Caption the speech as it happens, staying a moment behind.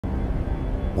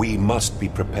We must be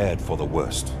prepared for the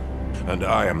worst, and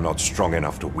I am not strong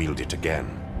enough to wield it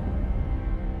again.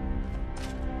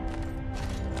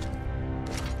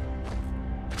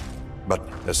 But,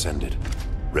 Ascended,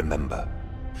 remember,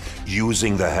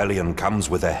 using the Hellion comes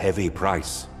with a heavy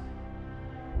price.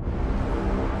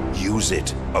 Use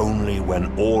it only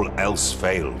when all else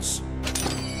fails.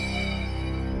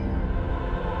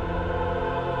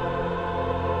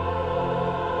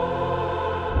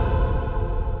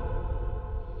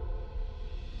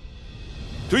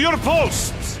 To your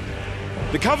posts!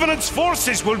 The Covenant's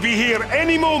forces will be here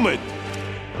any moment!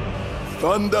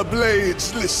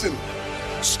 Thunderblades, listen.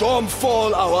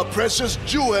 Stormfall, our precious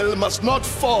jewel, must not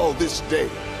fall this day.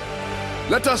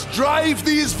 Let us drive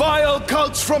these vile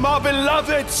cults from our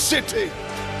beloved city!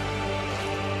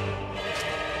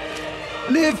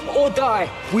 Live or die,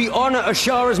 we honor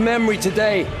Ashara's memory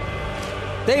today.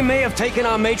 They may have taken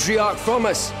our matriarch from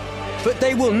us, but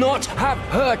they will not have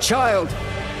her child.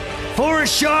 For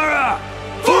Ashara!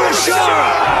 For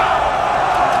Ashara!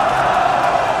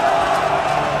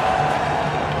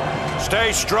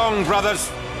 Stay strong,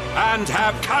 brothers, and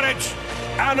have courage.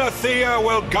 Anathea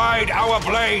will guide our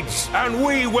blades, and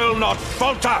we will not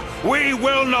falter. We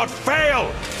will not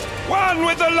fail. One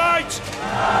with the light!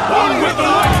 One with the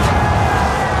light!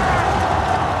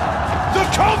 The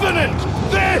Covenant!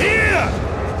 They're here!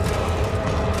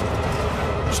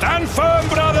 Stand firm,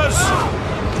 brothers!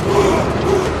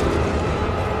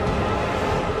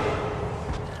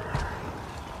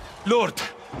 Lord,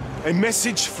 a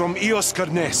message from Eos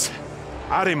Karnes.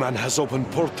 Ahriman has opened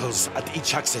portals at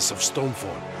each axis of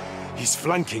Stonefall. He's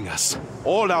flanking us.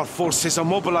 All our forces are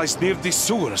mobilized near these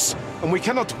sewers, and we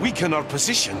cannot weaken our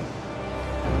position.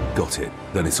 Got it.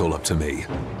 Then it's all up to me.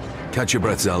 Catch your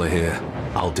breath, Zalahir.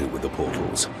 I'll deal with the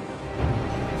portals.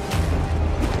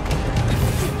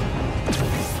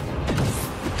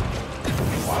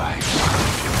 Why?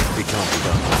 It can't be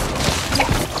done.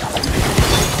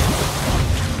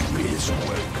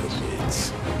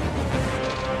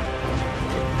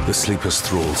 The Sleeper's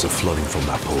thralls are flooding from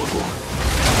that portal.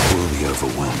 We'll be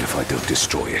overwhelmed if I don't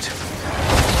destroy it.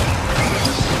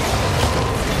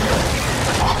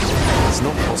 It's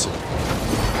not possible.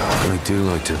 They do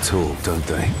like to talk, don't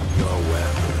they? Your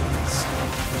weapons.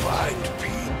 Find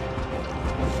peace.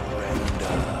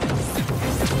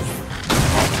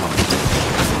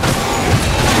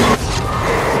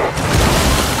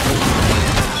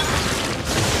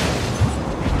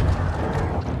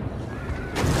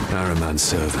 Ahriman's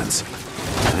servants.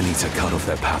 I need to cut off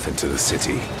their path into the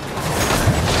city.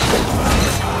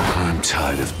 I'm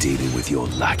tired of dealing with your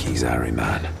lackeys,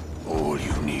 Ahriman. All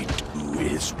you need to do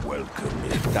is welcome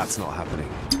it. That's not happening.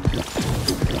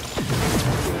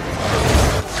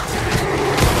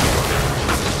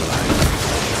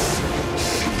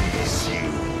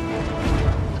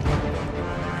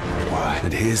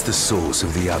 And here's the source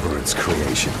of the Aberrant's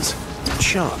creations.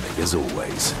 Charming as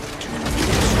always.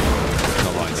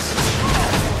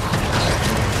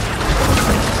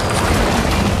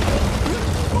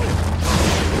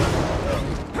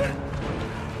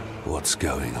 What's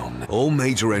going on? All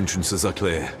major entrances are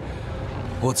clear.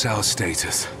 What's our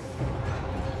status?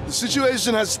 The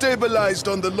situation has stabilized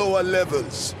on the lower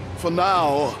levels, for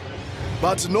now,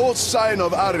 but no sign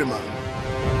of Ahriman.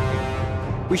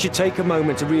 We should take a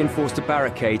moment to reinforce the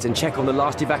barricades and check on the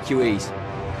last evacuees.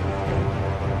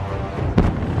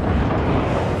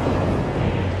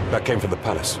 That came from the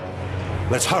palace.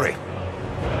 Let's hurry.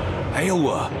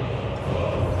 Aylwa!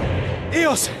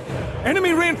 Eos!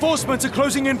 Enemy reinforcements are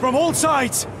closing in from all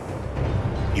sides!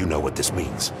 You know what this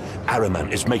means.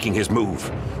 Ahriman is making his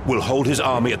move. We'll hold his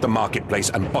army at the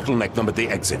marketplace and bottleneck them at the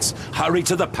exits. Hurry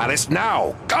to the palace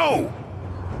now! Go!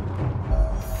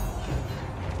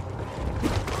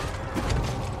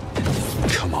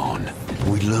 Come on.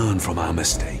 We learn from our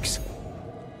mistakes.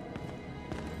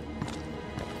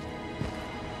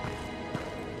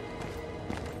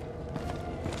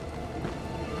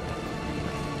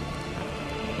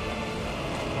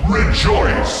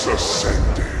 Rejoice,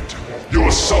 Ascended.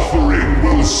 Your suffering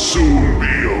will soon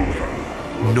be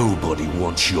over. Nobody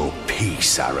wants your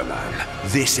peace, Ahriman.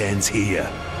 This ends here.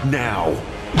 Now.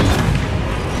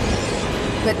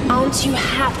 But aren't you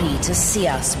happy to see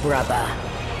us, brother?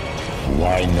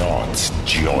 Why not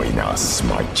join us,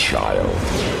 my child?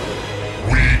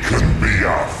 We can be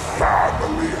a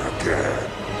family again.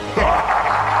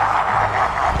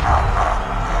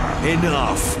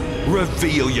 Enough!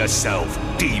 Reveal yourself,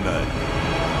 demon!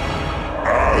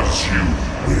 As you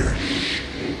wish.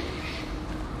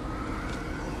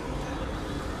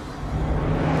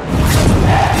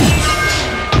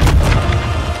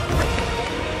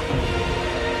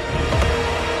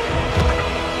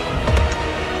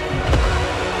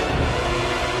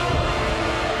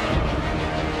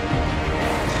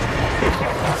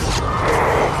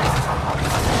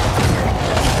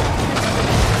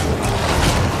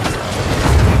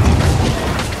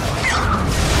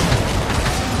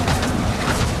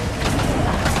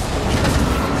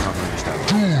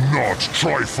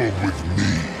 trifle with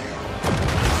me.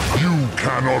 You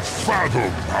cannot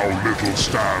fathom how little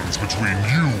stands between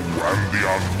you and the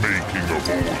unmaking of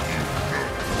all you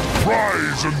know.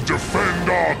 Rise and defend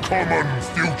our common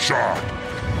future!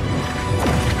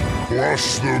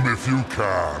 Crush them if you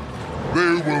can.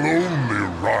 They will only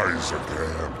rise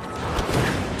again.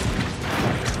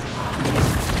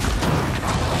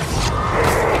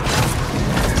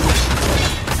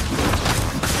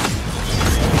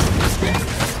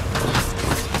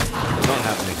 Not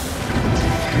happening.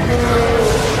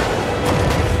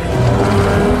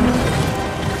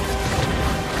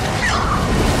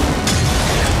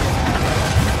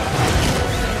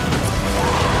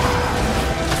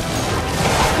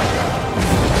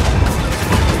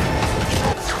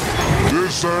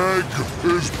 This egg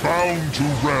is bound to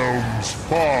realms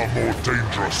far more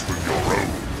dangerous than your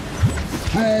own.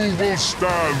 Who will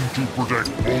stand to protect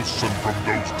Wolcen from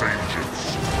those dangers?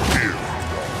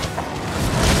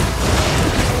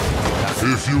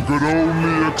 If you could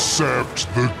only accept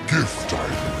the gift I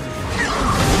bring.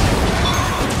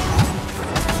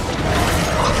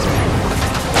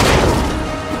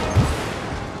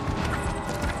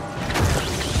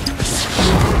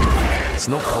 It's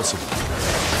not possible.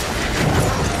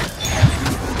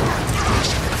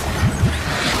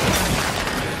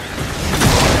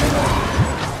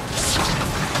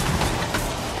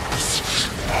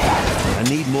 I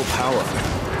need more power.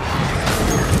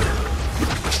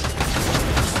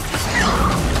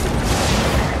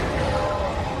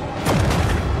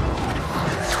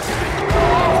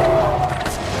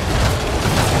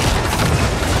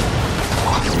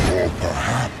 Or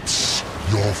perhaps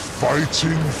you're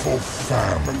fighting for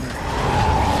family.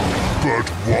 But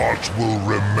what will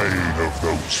remain of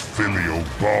those filial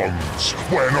bonds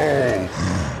when all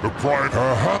the pride...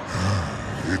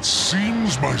 It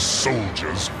seems my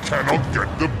soldiers cannot get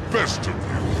the best of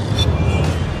you.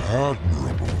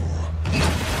 Admirable.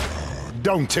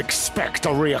 Don't expect a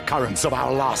reoccurrence of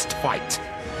our last fight.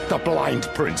 The Blind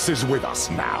Prince is with us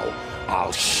now.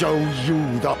 I'll show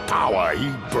you the power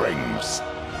he brings.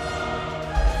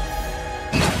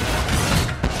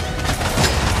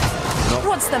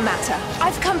 What's the matter?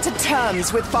 I've come to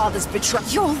terms with Father's betrayal.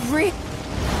 You're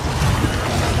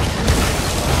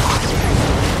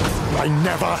I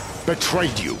never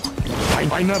betrayed you.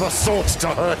 I never sought to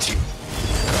hurt you.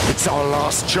 It's our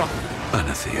last job.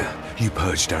 Anathea, you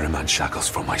purged Ahriman's shackles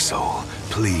from my soul.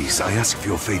 Please, I ask for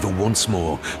your favor once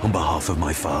more on behalf of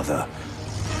my father.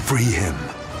 Free him.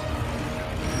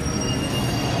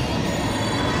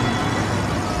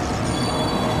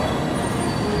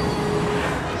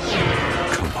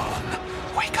 Come on,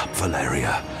 wake up,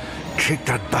 Valeria. Kick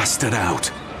that bastard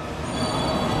out.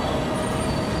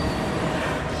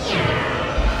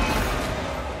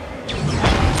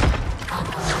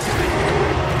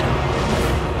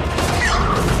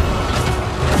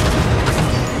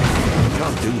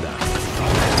 Do that.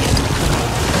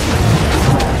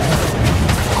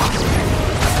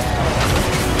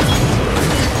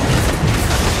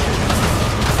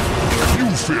 You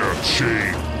fear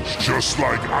change, just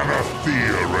like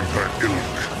Anathea and her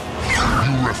ilk.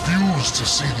 You refuse to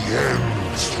see the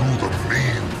ends through the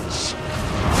means.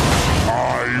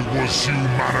 I was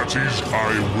humanity's,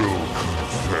 I will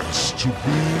confess to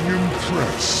being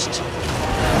impressed.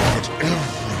 At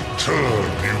every turn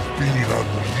you've been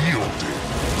unyielding.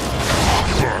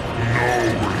 But no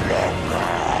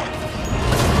longer.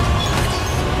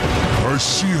 I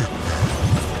see it now.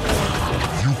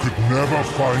 You could never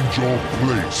find your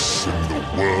place in the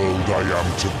world I am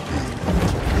to be.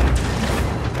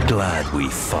 Glad we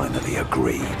finally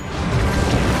agree.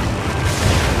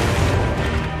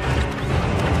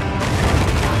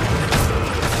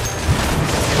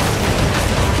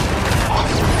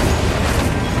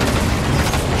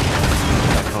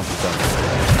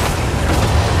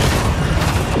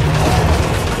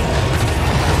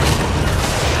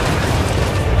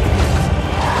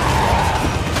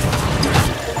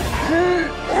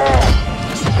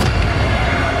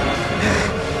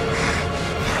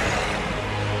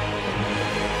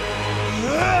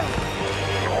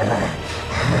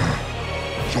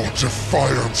 Your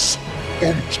defiance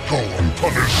won't go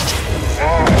unpunished.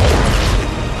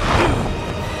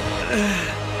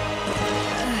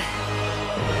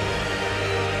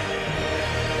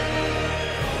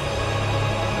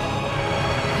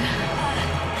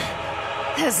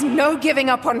 There's no giving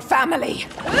up on family.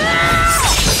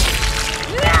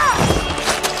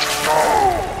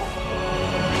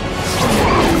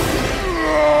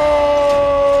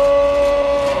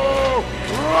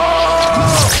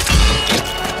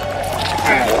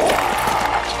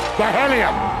 The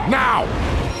helium, now!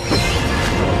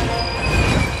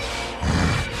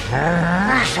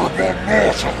 Miserable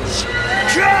mortals!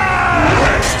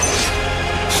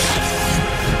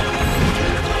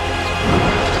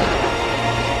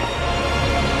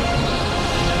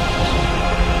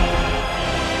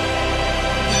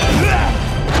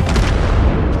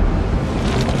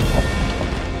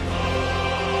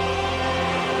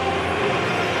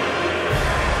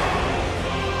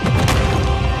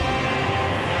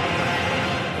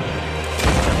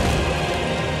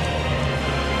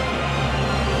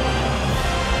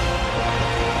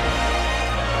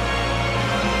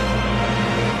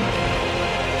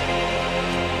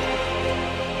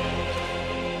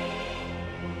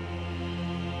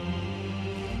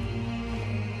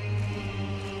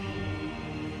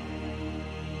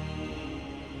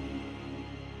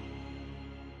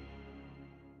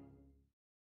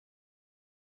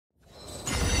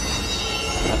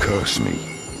 Curse me,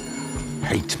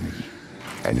 hate me,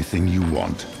 anything you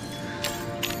want.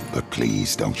 But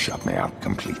please don't shut me out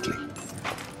completely.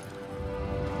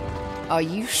 Are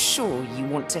you sure you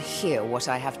want to hear what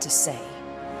I have to say?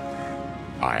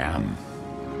 I am.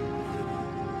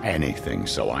 Anything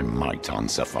so I might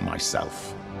answer for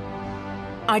myself.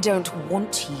 I don't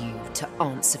want you to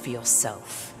answer for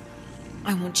yourself.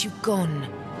 I want you gone.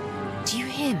 Do you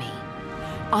hear me?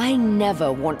 I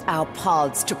never want our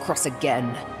paths to cross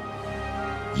again.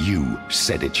 You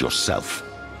said it yourself.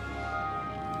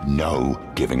 No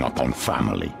giving up on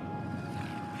family.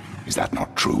 Is that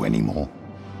not true anymore?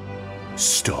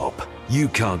 Stop. You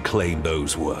can't claim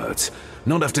those words.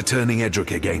 Not after turning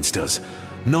Edric against us.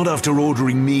 Not after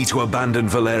ordering me to abandon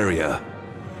Valeria.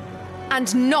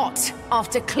 And not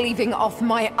after cleaving off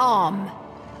my arm.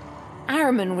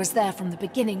 Ahriman was there from the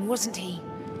beginning, wasn't he?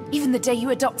 Even the day you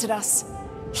adopted us.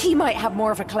 He might have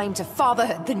more of a claim to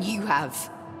fatherhood than you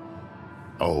have.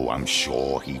 Oh, I'm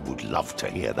sure he would love to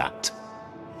hear that.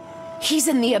 He's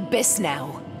in the abyss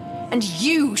now. And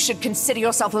you should consider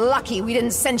yourself lucky we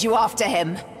didn't send you after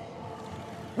him.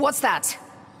 What's that?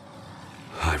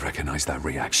 I recognize that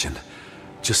reaction.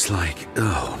 Just like,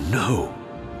 oh no.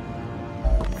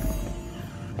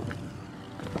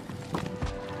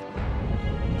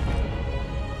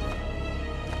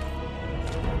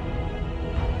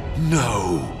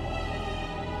 No!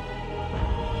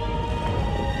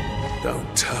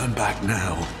 Don't turn back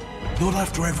now. Not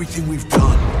after everything we've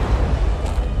done.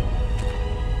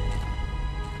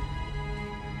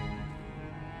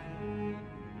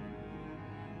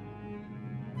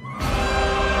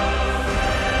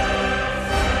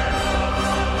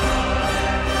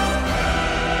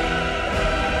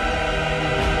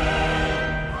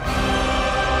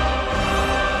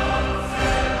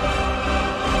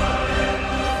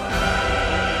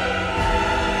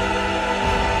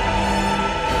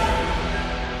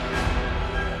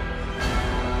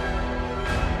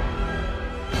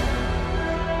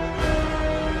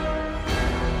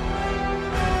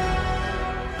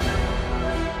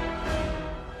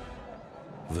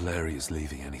 Valeria's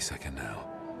leaving any second now.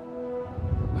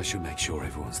 I should make sure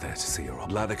everyone's there to see her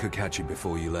off. Ladder could catch you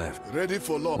before you left. Ready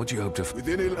for long. What do you hope to... With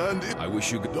any land... I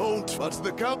wish you could... Don't, but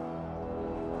the count...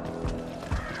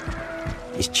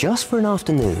 It's just for an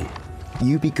afternoon.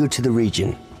 You be good to the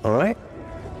region, all right?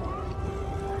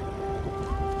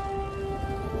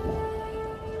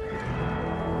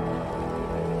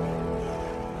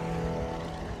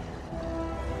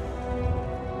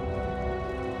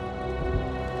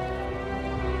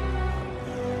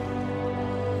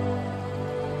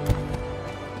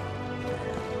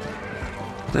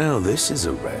 Now this is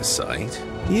a rare sight.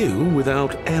 You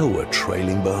without Aelwa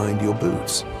trailing behind your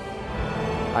boots.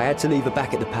 I had to leave her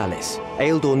back at the palace.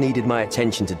 Ealdor needed my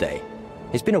attention today.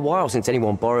 It's been a while since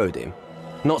anyone borrowed him.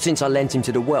 Not since I lent him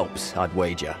to the whelps, I'd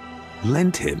wager.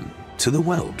 Lent him to the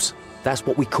whelps? That's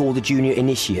what we call the junior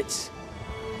initiates.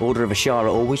 Order of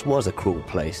Ashara always was a cruel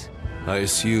place. I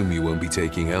assume you won't be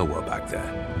taking Aelwa back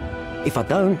there. If I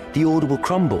don't, the order will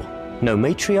crumble. No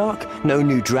matriarch, no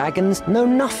new dragons, no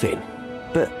nothing.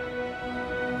 But,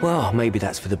 well, maybe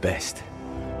that's for the best.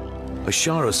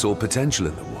 Ashara saw potential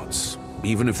in them once,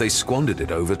 even if they squandered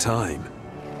it over time.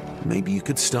 Maybe you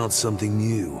could start something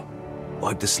new.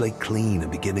 Wipe the slate clean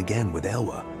and begin again with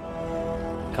Aelwa.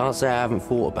 Can't say I haven't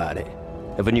thought about it.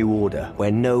 Of a new order, where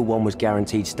no one was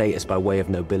guaranteed status by way of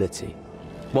nobility.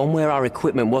 One where our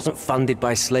equipment wasn't funded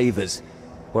by slavers.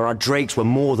 Where our drakes were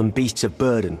more than beasts of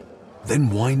burden. Then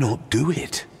why not do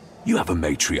it? You have a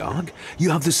matriarch,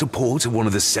 you have the support of one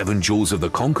of the 7 jewels of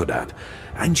the Concordat,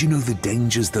 and you know the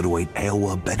dangers that await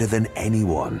Aelwa better than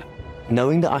anyone.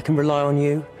 Knowing that I can rely on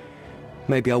you,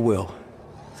 maybe I will.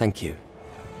 Thank you.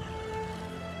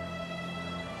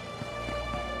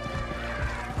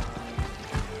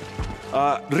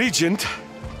 Regent,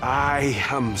 I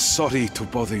am sorry to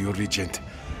bother you, Regent.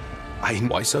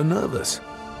 Why so nervous?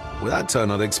 With that turn,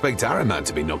 I'd expect Ahriman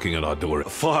to be knocking at our door.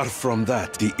 Far from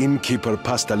that. The innkeeper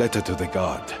passed a letter to the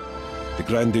guard. The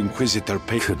Grand Inquisitor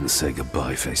couldn't say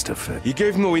goodbye face to face. He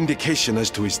gave no indication as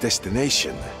to his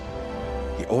destination.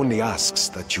 He only asks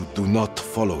that you do not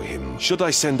follow him. Should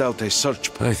I send out a search?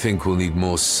 I think we'll need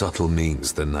more subtle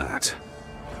means than that.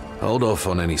 Hold off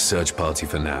on any search party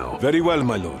for now. Very well,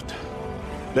 my lord.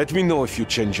 Let me know if you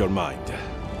change your mind.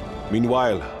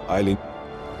 Meanwhile, I'll...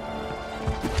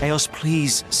 Eos,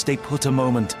 please stay put a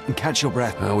moment and catch your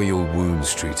breath. How are your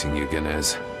wounds treating you,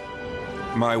 Genez?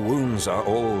 My wounds are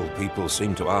all people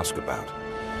seem to ask about.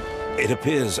 It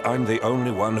appears I'm the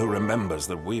only one who remembers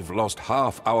that we've lost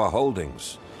half our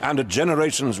holdings, and a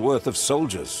generation's worth of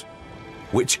soldiers.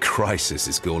 Which crisis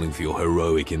is calling for your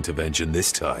heroic intervention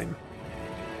this time?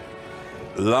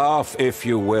 Laugh if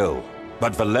you will,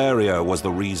 but Valeria was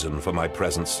the reason for my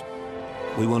presence.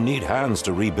 We will need hands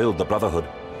to rebuild the Brotherhood.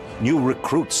 New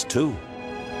recruits, too.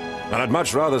 And I'd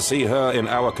much rather see her in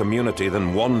our community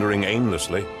than wandering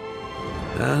aimlessly.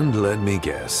 And let me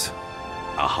guess,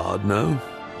 a hard no?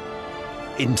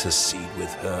 Intercede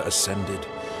with her, Ascended.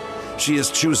 She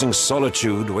is choosing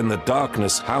solitude when the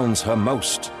darkness hounds her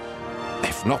most.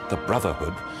 If not the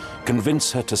Brotherhood,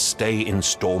 convince her to stay in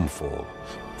Stormfall.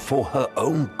 For her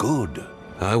own good.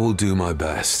 I will do my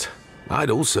best.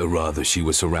 I'd also rather she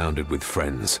were surrounded with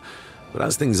friends. But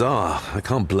as things are, I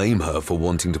can't blame her for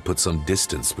wanting to put some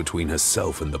distance between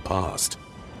herself and the past.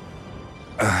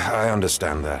 I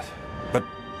understand that. But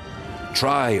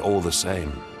try all the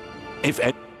same.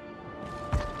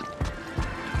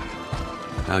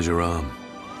 How's your arm?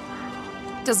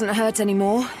 Doesn't hurt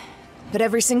anymore. But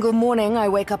every single morning I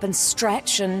wake up and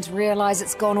stretch and realize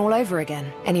it's gone all over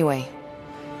again. Anyway,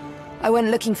 I went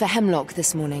looking for Hemlock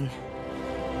this morning.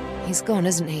 He's gone,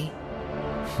 isn't he?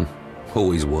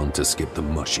 Always one to skip the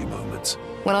mushy moments.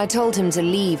 When I told him to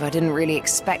leave, I didn't really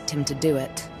expect him to do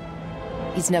it.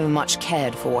 He's never much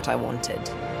cared for what I wanted.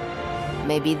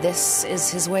 Maybe this is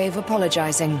his way of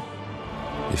apologizing.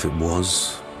 If it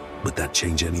was, would that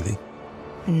change anything?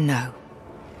 No.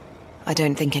 I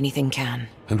don't think anything can.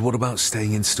 And what about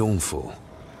staying in Stormfall?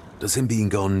 Does him being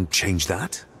gone change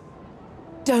that?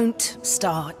 Don't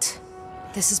start.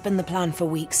 This has been the plan for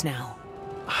weeks now.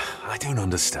 I don't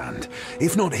understand.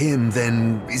 If not him,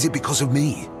 then is it because of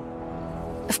me?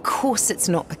 Of course it's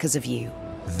not because of you.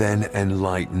 Then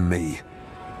enlighten me.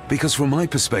 Because from my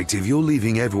perspective, you're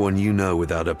leaving everyone you know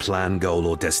without a plan, goal,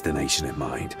 or destination in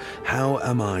mind. How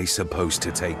am I supposed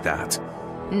to take that?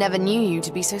 Never knew you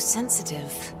to be so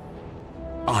sensitive.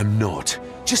 I'm not.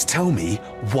 Just tell me,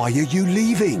 why are you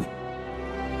leaving?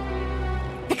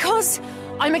 Because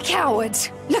I'm a coward.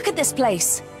 Look at this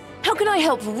place. How can I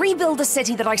help rebuild a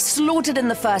city that I slaughtered in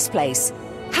the first place?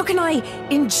 How can I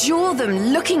endure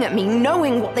them looking at me,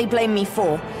 knowing what they blame me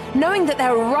for? Knowing that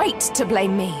they're right to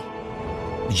blame me?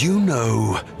 You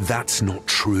know that's not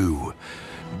true.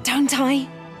 Don't I?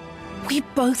 We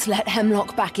both let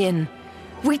Hemlock back in.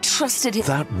 We trusted him.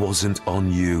 That wasn't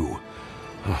on you.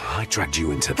 Oh, I dragged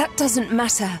you into... That doesn't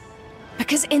matter.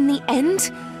 Because in the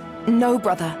end, no,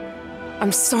 brother.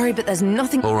 I'm sorry, but there's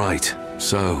nothing... All right,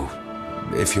 so...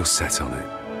 if you're set on it.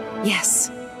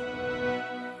 Yes.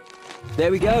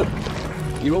 There we go.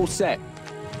 You're all set.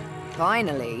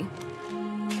 Finally.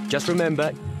 Just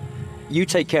remember, you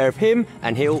take care of him,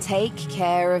 and he'll... Take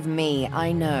care of me,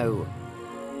 I know.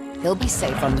 He'll be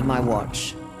safe under my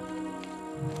watch.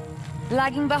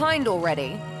 Lagging behind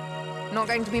already? Not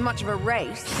going to be much of a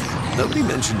race. Nobody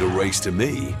mentioned a race to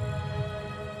me.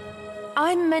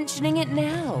 I'm mentioning it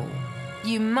now.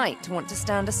 You might want to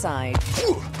stand aside.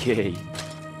 Okay.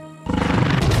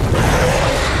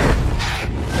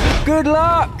 Good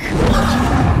luck!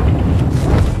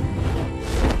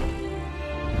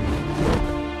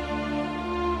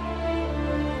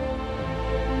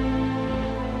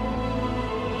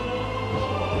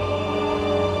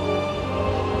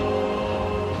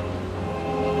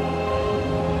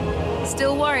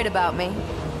 Still worried about me?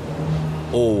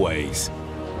 Always.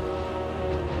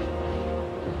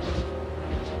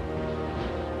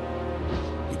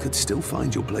 You could still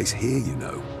find your place here, you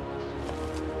know.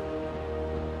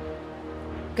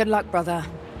 Good luck, brother.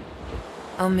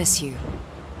 I'll miss you.